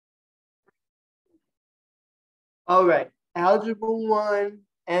All right, Algebra 1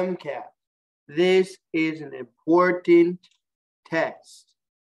 MCAP. This is an important test.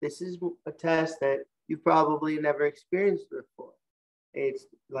 This is a test that you probably never experienced before. It's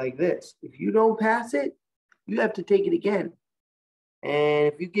like this. If you don't pass it, you have to take it again. And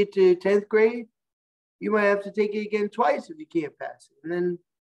if you get to 10th grade, you might have to take it again twice if you can't pass it. And then,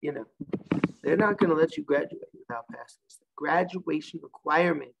 you know, they're not going to let you graduate without passing this. Graduation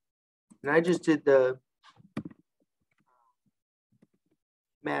requirement. And I just did the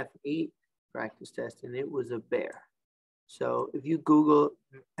Math 8 practice test, and it was a bear. So if you Google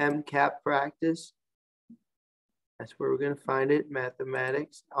MCAP practice, that's where we're going to find it.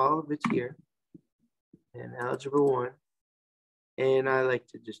 Mathematics, all of it's here. And Algebra 1. And I like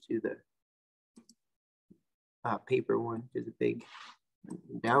to just do the paper one, do the big,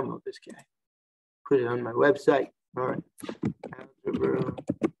 download this guy. Put it on my website. All right. Algebra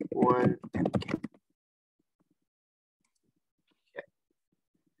 1 MCAP. Okay.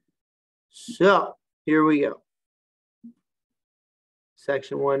 So here we go.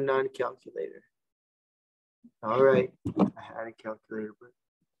 Section 1, non-calculator. All right. I had a calculator, but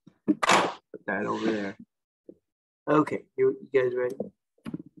put that over there. Okay, you guys ready?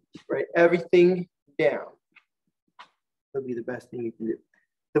 Write everything down. That'll be the best thing you can do.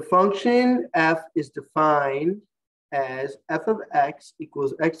 The function f is defined as f of x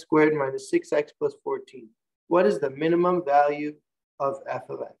equals x squared minus 6x plus 14. What is the minimum value of f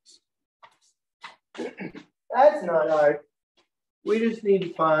of x? That's not hard. We just need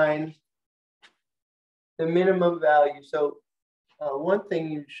to find the minimum value. So one thing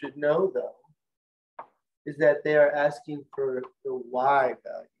you should know, though, is that they are asking for the y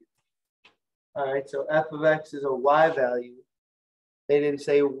value. All right, so f of x is a y value. They didn't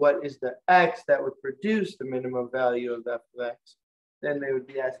say what is the x that would produce the minimum value of f of x. Then they would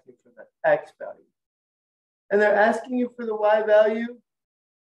be asking for the x value. And they're asking you for the y value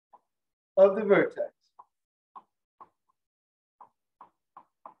of the vertex,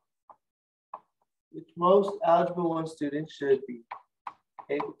 which most Algebra 1 students should be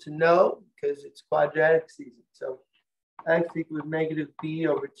able to know because it's quadratic season. So x equals negative b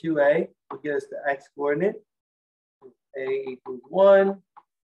over 2a will get us the x coordinate. A equals 1,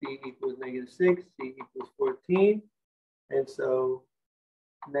 b equals negative 6, c equals 14. And so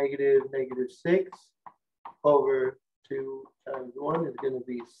negative 6 over 2 times 1 is going to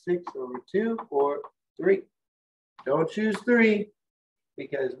be 6 over 2 or 3. Don't choose 3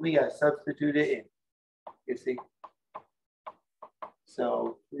 because we got substituted in. You see?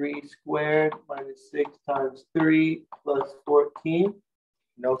 So 3 squared minus 6 times 3 plus 14.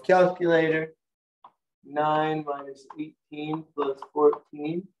 No calculator. 9 minus 18 plus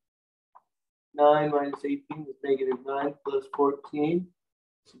 14. 9 minus 18 is negative 9 plus 14.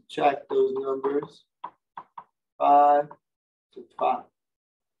 Subtract those numbers. 5 to 5.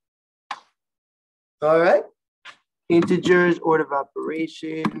 All right. Integers, order of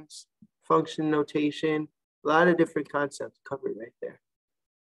operations, function notation. A lot of different concepts covered right there.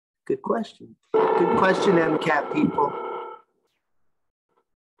 Good question. Good question, MCAP people.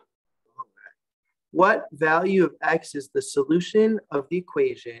 What value of x is the solution of the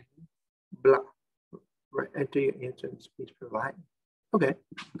equation? Blah. Right. Enter your answer in the speech provided. Okay.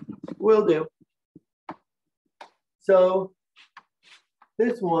 Will do. So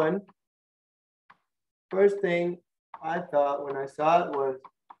this one, first thing I thought when I saw it was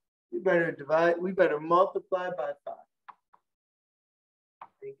we better multiply by 5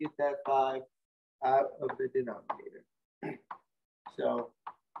 and get that 5 out of the denominator. So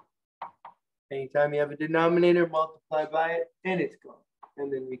anytime you have a denominator, multiply by it, and it's gone.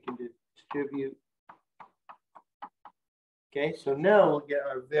 And then we can distribute. Okay, so now we'll get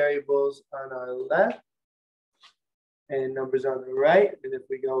our variables on our left and numbers on the right. And if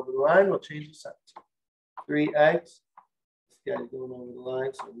we go over the line, we'll change the sign. 3x. This guy's going over the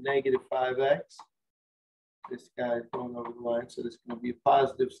line, so negative 5x. This guy's going over the line, so this is going to be a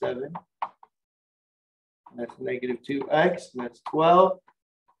positive 7. And that's negative 2x, and that's 12.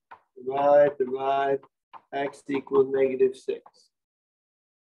 Divide, x equals negative 6.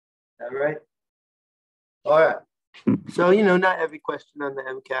 All right? All right. So, you know, not every question on the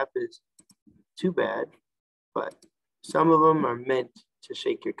MCAP is too bad, but some of them are meant to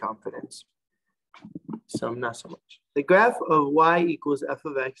shake your confidence. Some not so much. The graph of y equals f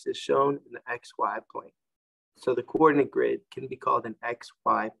of x is shown in the xy plane. So the coordinate grid can be called an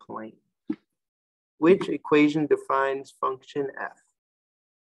xy plane. Which equation defines function f?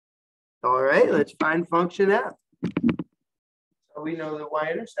 All right, let's find function f. So we know the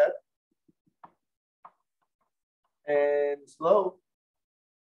y-intercept and slope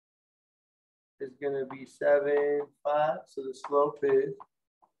is going to be 7, 5. So the slope is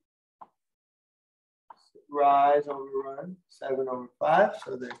rise over run, 7 over 5.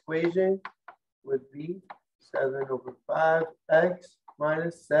 So the equation would be 7 over 5x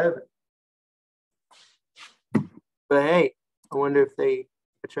minus 7. But hey, I wonder if they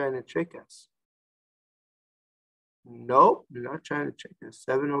are trying to trick us. Nope, they're not trying to trick us.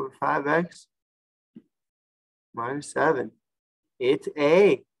 7 over 5x minus 7. It's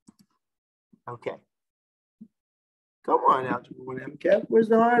A. Okay. Come on, Algebra 1 MCAP. Where's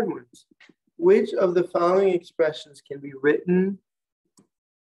the hard ones? Which of the following expressions can be written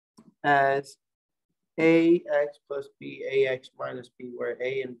as AX plus B, AX minus B, where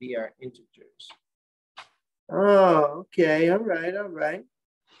A and B are integers? Oh, okay. All right. All right.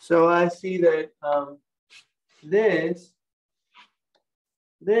 So I see that this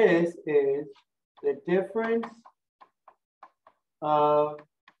is the difference of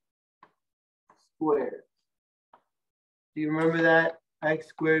squares. Do you remember that? X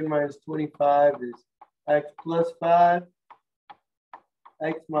squared minus 25 is x plus 5,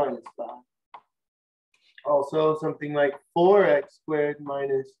 x minus 5. Also, something like 4x squared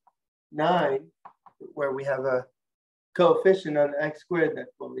minus 9, where we have a coefficient on x squared,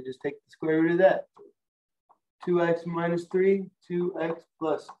 that's when we just take the square root of that. 2x minus 3, 2x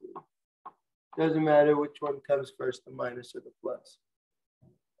plus 3. Doesn't matter which one comes first, the minus or the plus.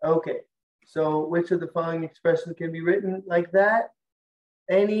 Okay, so which of the following expressions can be written like that?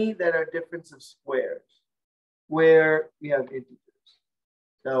 Any that are difference of squares, where we have integers.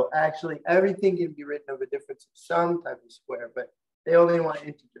 So actually, everything can be written of a difference of some type of square, but they only want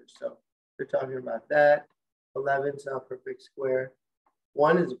integers. So we're talking about that. 11 is not a perfect square.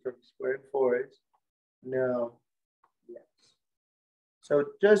 1 is a perfect square, and 4 is no. Yes. So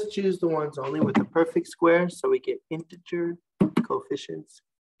just choose the ones only with a perfect square, so we get integer, coefficients,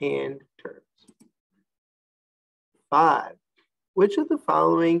 and terms. 5. Which of the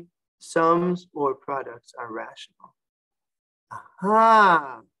following sums or products are rational?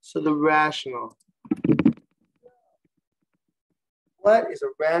 Aha! So the rational. What is a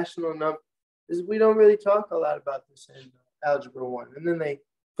rational number? We don't really talk a lot about this in Algebra 1, and then they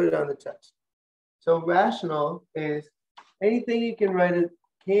put it on the test. So rational is anything you can write, it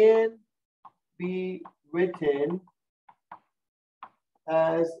can be written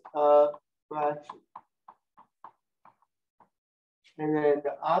as a fraction. And then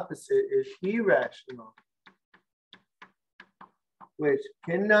the opposite is irrational, which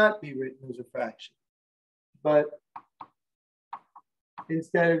cannot be written as a fraction. But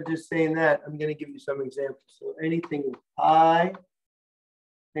instead of just saying that, I'm going to give you some examples. So anything with pi,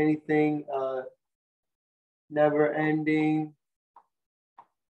 anything never ending,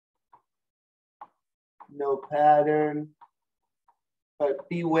 no pattern, but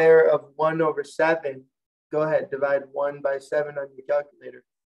beware of 1 over 7. Go ahead, divide 1 by 7 on your calculator.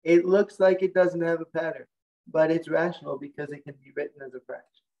 It looks like it doesn't have a pattern, but it's rational because it can be written as a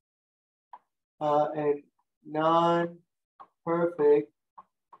fraction. And non-perfect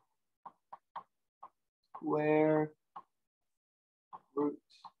square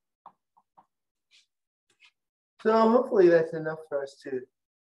roots. So hopefully that's enough for us too.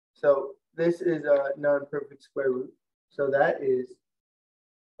 So this is a non-perfect square root. So that is,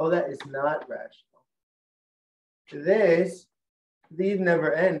 oh, that is not rational. These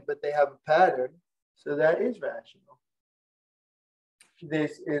never end, but they have a pattern. So that is rational.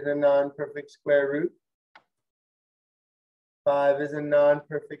 This is a non-perfect square root. 5 is a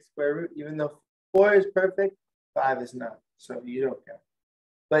non-perfect square root. Even though 4 is perfect, 5 is not. So you don't count.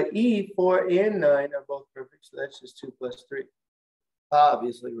 But 4 and 9 are both perfect. So that's just 2 plus 3.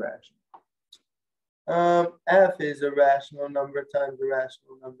 Obviously rational. F is a rational number times a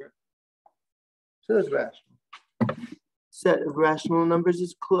rational number. So it's rational. Set of rational numbers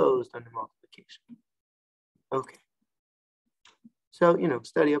is closed under multiplication. Okay. So,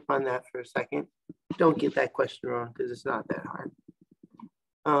 study up on that for a second. Don't get that question wrong because it's not that hard.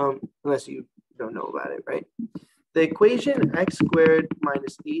 Unless you don't know about it, right? The equation x squared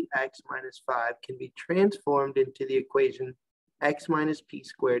minus 8x minus 5 can be transformed into the equation x minus p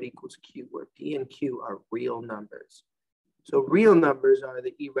squared equals q, where p and q are real numbers. So real numbers are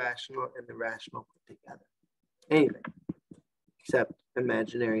the irrational and the rational put together. Anything except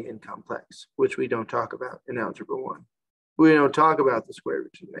imaginary and complex, which we don't talk about in Algebra 1. We don't talk about the square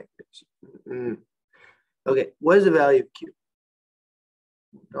roots and negatives. Okay, what is the value of q?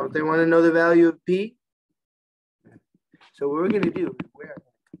 Don't they want to know the value of p? So what we're going to do is we're going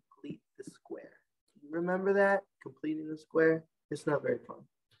to complete the square. You remember that? Completing the square? It's not very fun.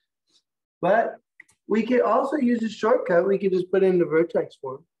 But we could also use a shortcut. We could just put it in the vertex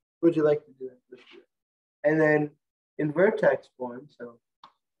form. Would you like to do that? let's do it. And then in vertex form, so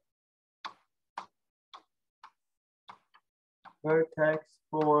vertex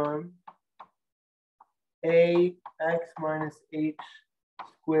form, ax minus h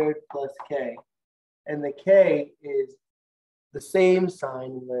squared plus k. And the k is the same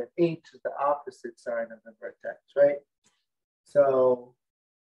sign, and the h is the opposite sign of the vertex, right? So,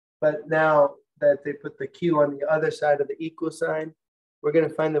 but now that they put the q on the other side of the equal sign, we're going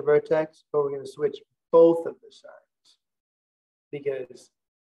to find the vertex, but we're going to switch both of the signs because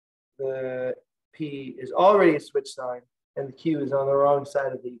the p is already a switch sign and the q is on the wrong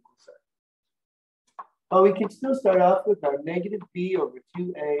side of the equal sign. But we can still start off with our negative b over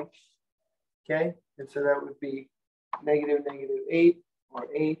 2a, okay? And so that would be negative 8 or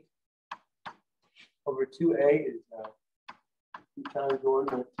 8 over 2a is 2 times 1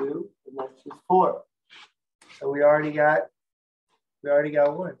 or 2, and that's just 4. So we already got 1.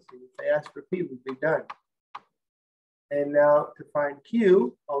 So if they ask for p, we'd be done. And now to find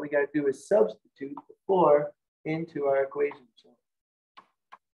q, all we got to do is substitute the 4 into our equation. So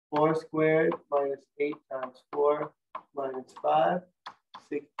 4 squared minus 8 times 4 minus 5,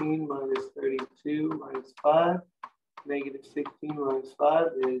 16 minus 32 minus 5, negative 16 minus 5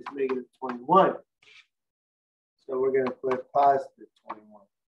 is negative 21. So we're going to put positive 21.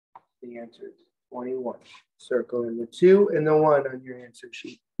 The answer is 21. Circle in the 2 and the 1 on your answer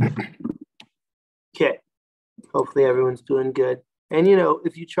sheet. Okay. Hopefully everyone's doing good. And you know,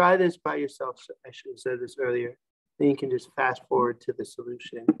 if you try this by yourself, I should have said this earlier, then you can just fast forward to the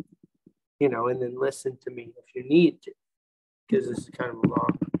solution, you know, and then listen to me if you need to, because this is kind of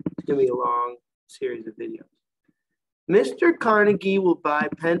it's going to be a long series of videos. Mr. Carnegie will buy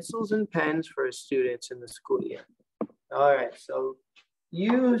pencils and pens for his students in the school year. All right, so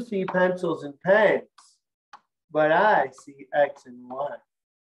you see pencils and pens, but I see X and Y.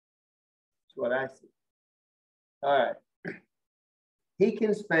 That's what I see. All right. He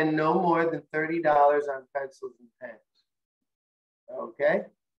can spend no more than $30 on pencils and pens. Okay?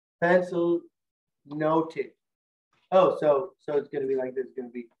 Pencil noted. Oh, so it's going to be like this. It's going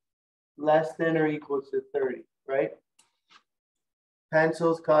to be less than or equal to 30, right?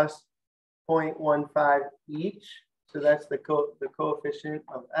 Pencils cost 0.15 each. So that's the coefficient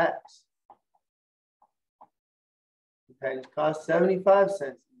of X. Pens cost 75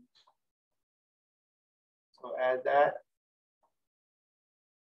 cents each. So add that.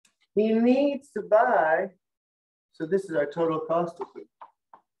 He needs to buy, so this is our total cost equation.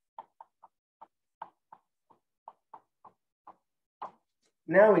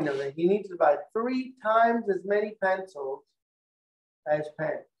 Now we know that he needs to buy 3 times as many pencils as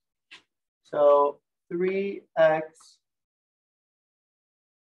pens. So 3x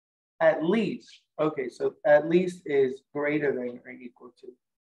at least. Okay, so at least is greater than or equal to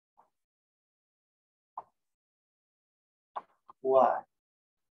y.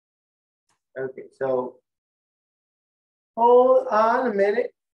 Okay, so hold on a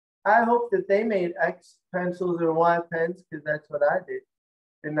minute. I hope that they made X pencils or Y pens because that's what I did.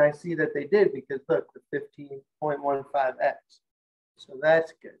 And I see that they did because look, the 15.15x. So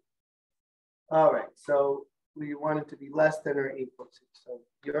that's good. All right, so we want it to be less than or equal to. So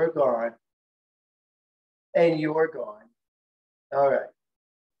you're gone and you're gone. All right.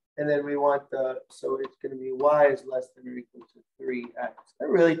 And then we want so it's going to be y is less than or equal to 3x. They're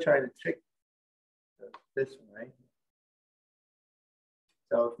really trying to trick this one, right?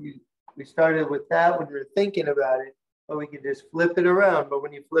 So if we started with that when we were thinking about it, but we could just flip it around. But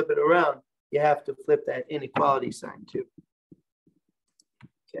when you flip it around, you have to flip that inequality sign too.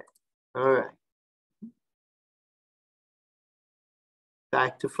 Okay, all right.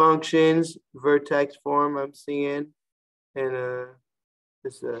 Back to functions, vertex form I'm seeing, and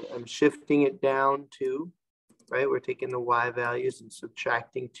I'm shifting it down to, right? We're taking the y values and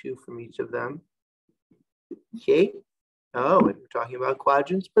subtracting 2 from each of them. Okay. Oh, and we're talking about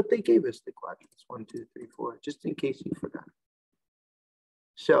quadrants, but they gave us the quadrants 1, 2, 3, 4, just in case you forgot.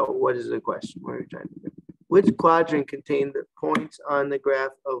 So, what is the question? What are we trying to do? Which quadrant contains the points on the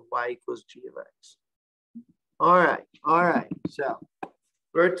graph of y equals g of x? All right. So,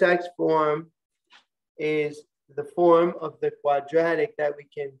 vertex form is the form of the quadratic that we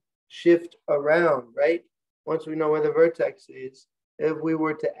can shift around, right? Once we know where the vertex is, if we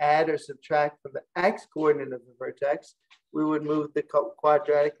were to add or subtract from the x coordinate of the vertex, we would move the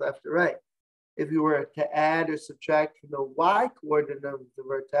quadratic left or right. If we were to add or subtract from the y coordinate of the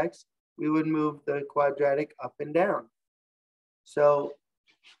vertex, we would move the quadratic up and down. So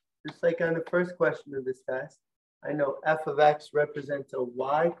just like on the first question of this test, I know f of x represents a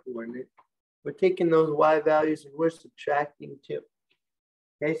y coordinate. We're taking those y values and we're subtracting 2.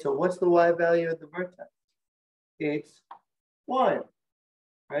 Okay, so what's the y value of the vertex? It's 1,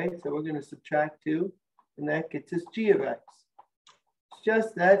 right? So we're going to subtract 2, and that gets us g of x. It's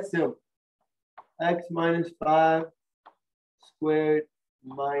just that simple. X minus 5 squared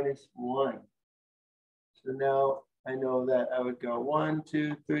minus 1. So now I know that I would go 1,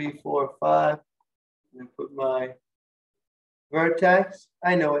 2, 3, 4, 5, and put my vertex.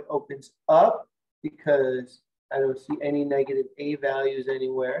 I know it opens up because I don't see any negative a values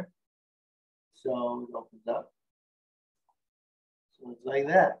anywhere. So it opens up. So it's like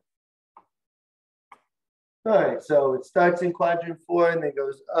that. All right, so it starts in quadrant 4 and then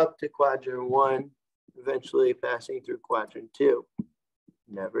goes up to quadrant 1, eventually passing through quadrant 2.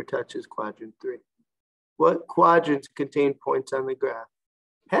 Never touches quadrant 3. What quadrants contain points on the graph?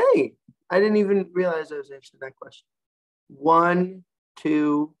 Hey, I didn't even realize I was answering that question. 1,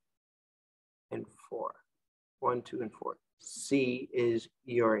 2, and 4. 1, 2, and 4. C is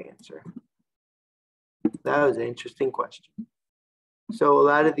your answer. That was an interesting question. So a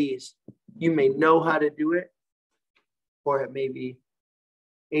lot of these, you may know how to do it, or it may be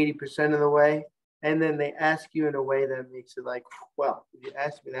 80% of the way, and then they ask you in a way that makes it like, well, if you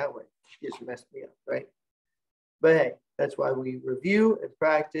ask me that way, you just messed me up, right? But hey, that's why we review and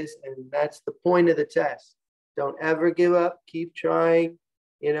practice, and that's the point of the test. Don't ever give up. Keep trying.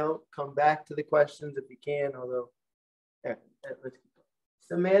 You know, come back to the questions if you can, although, yeah, let's keep going.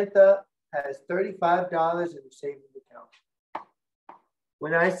 Samantha has $35 in the savings account.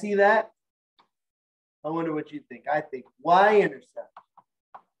 When I see that, I wonder what you think. I think y-intercept.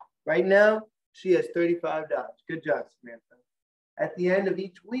 Right now, she has $35. Good job, Samantha. At the end of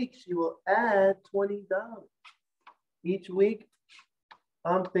each week, she will add $20. Each week,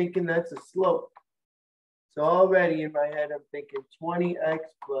 I'm thinking that's a slope. So already in my head, I'm thinking 20x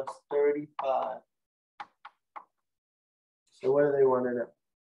plus 35. So what do they want to know?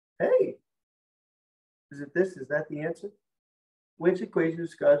 Hey, is it this? Is that the answer? Which equation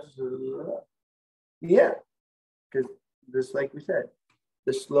describes? Yeah, because just like we said,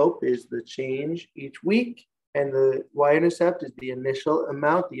 the slope is the change each week, and the y-intercept is the initial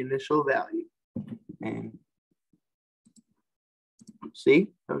amount, the initial value. And see,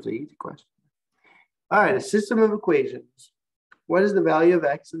 that was an easy question. All right, a system of equations. What is the value of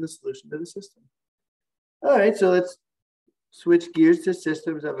x in the solution to the system? All right, so let's switch gears to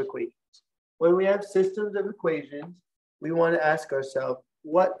systems of equations. When we have systems of equations, we want to ask ourselves,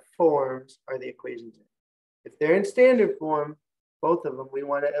 what forms are the equations in? If they're in standard form, both of them, we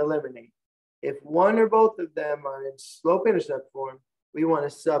want to eliminate. If one or both of them are in slope-intercept form, we want to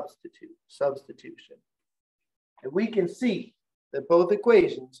substitution. And we can see that both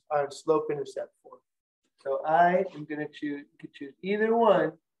equations are in slope-intercept form. So I am going to choose either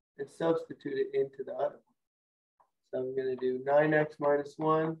one and substitute it into the other one. So I'm going to do 9x minus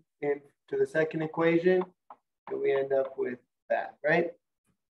 1 into the second equation, and we end up with that, right?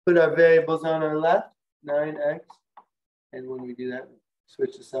 Put our variables on our left, 9x, and when we do that,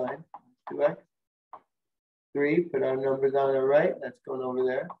 switch the sign, 2x. 3, put our numbers on our right, that's going over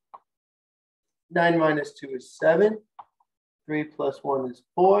there. 9 minus 2 is 7. 3 plus 1 is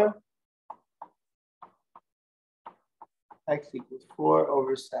 4. X equals 4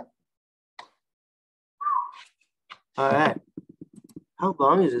 over 7. All right. How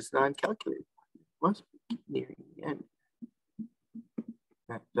long is this non-calculated? Must be nearing the end.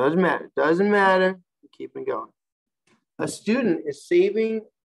 Doesn't matter. Doesn't matter. Keep it going. A student is saving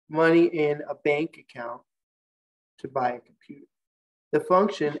money in a bank account to buy a computer. The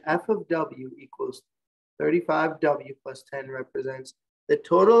function f of w equals 35w plus 10 represents the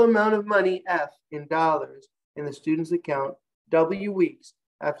total amount of money f in dollars in the student's account w weeks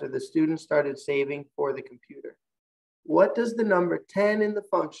after the student started saving for the computer. What does the number 10 in the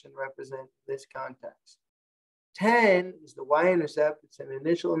function represent in this context? 10 is the y-intercept. It's an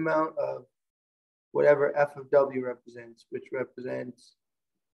initial amount of whatever f of w represents, which represents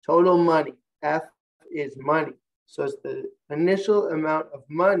total money. F is money. So it's the initial amount of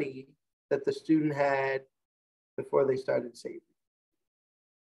money that the student had before they started saving.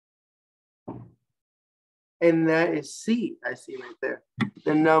 And that is C, I see right there.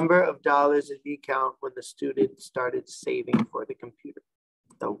 The number of dollars in the account when the student started saving for the computer.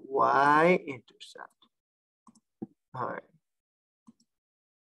 The y-intercept. All right.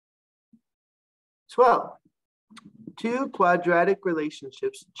 12. Two quadratic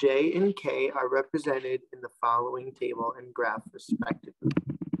relationships, J and K, are represented in the following table and graph respectively.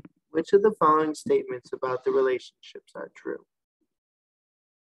 Which of the following statements about the relationships are true?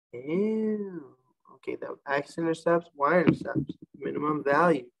 Ew. Okay, the x-intercepts, y-intercepts, minimum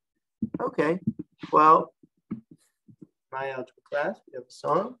value. Okay, well, my algebra class, we have a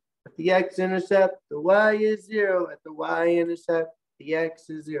song. At the x-intercept, the y is 0. At the y-intercept, the x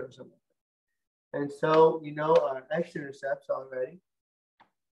is 0. Something like that. And so you know our x-intercepts already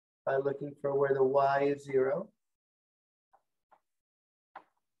by looking for where the y is 0.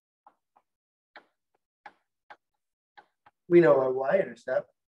 We know our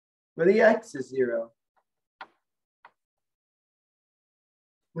y-intercept where the x is 0.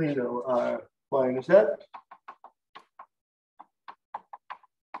 We know our y-intercept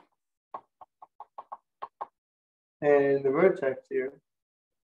and the vertex here,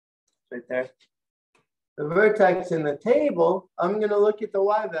 right there. The vertex in the table, I'm going to look at the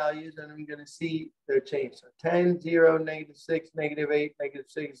y values and I'm going to see their change. So 10, 0, -6, -8,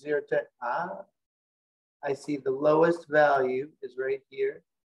 -6, 0, 10. I see the lowest value is right here.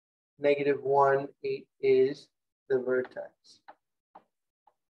 -1, 8 is the vertex.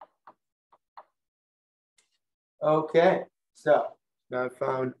 Okay, so now I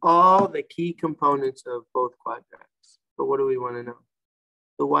found all the key components of both quadratics. But what do we want to know?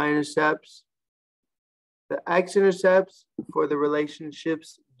 The y-intercepts, the x-intercepts for the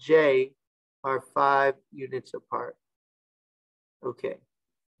relationships J are 5 units apart. Okay,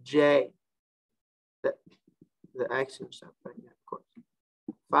 J, the x-intercept, right? Yeah, of course.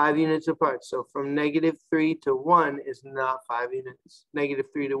 5 units apart. So from -3 to 1 is not 5 units.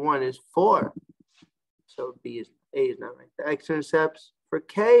 -3 to 1 is 4. So A is not right. The x-intercepts for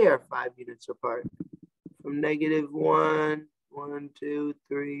K are 5 units apart. From -1, 1, 2,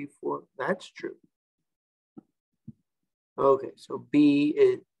 3, 4. That's true. Okay, so B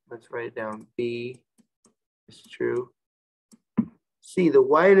is, let's write it down. B is true. C, the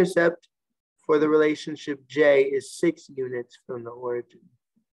y-intercept for the relationship J is 6 units from the origin.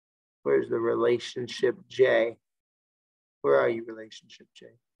 Where's the relationship J? Where are you, relationship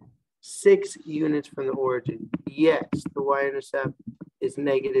J? 6 units from the origin. Yes, the y-intercept is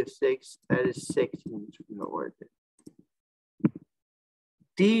 -6. That is 6 units from the origin.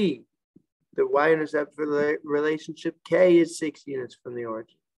 D, the y-intercept for the relationship K is 6 units from the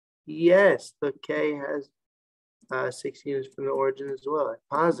origin. Yes, the K has 6 units from the origin as well, at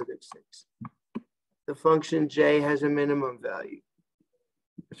 +6. The function J has a minimum value.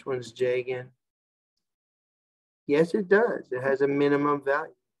 Which one's J again? Yes, it does. It has a minimum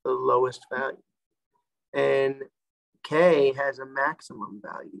value, the lowest value. And K has a maximum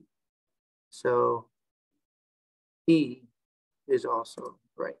value. So E is also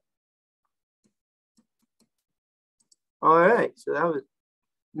right. All right, so that was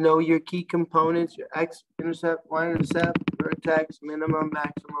know your key components, your x-intercept, y-intercept, vertex, minimum,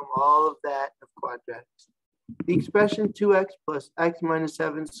 maximum, all of that of quadratics. The expression 2x plus x minus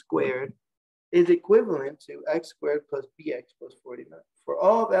 7 squared is equivalent to x squared plus bx plus 49. For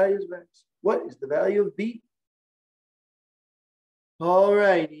all values of x, what is the value of b? All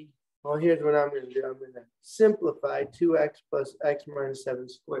righty. Well, here's what I'm going to do. I'm going to simplify 2x plus x minus 7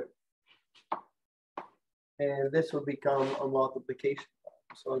 squared. And this will become a multiplication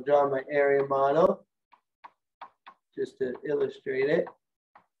problem. So I'll draw my area model just to illustrate it.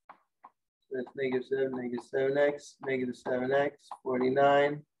 So that's -7, -7x, -7x,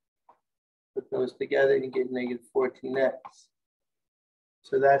 49. Put those together and you get -14x.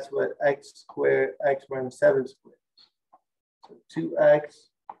 So that's what x squared, x minus 7 squared. So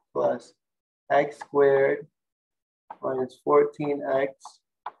 2x plus x squared minus 14x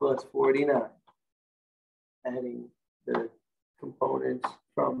plus 49. Adding the components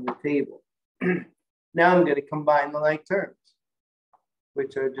from the table. Now I'm going to combine the like terms,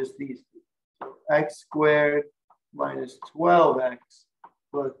 which are just these two. So x squared minus 12x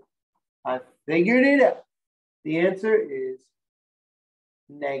plus, I figured it out. The answer is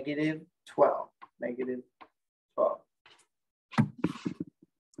 -12. -12.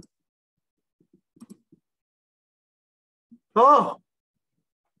 Oh,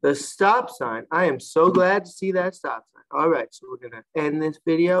 the stop sign. I am so glad to see that stop sign. All right, so we're going to end this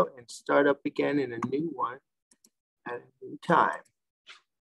video and start up again in a new one at a new time.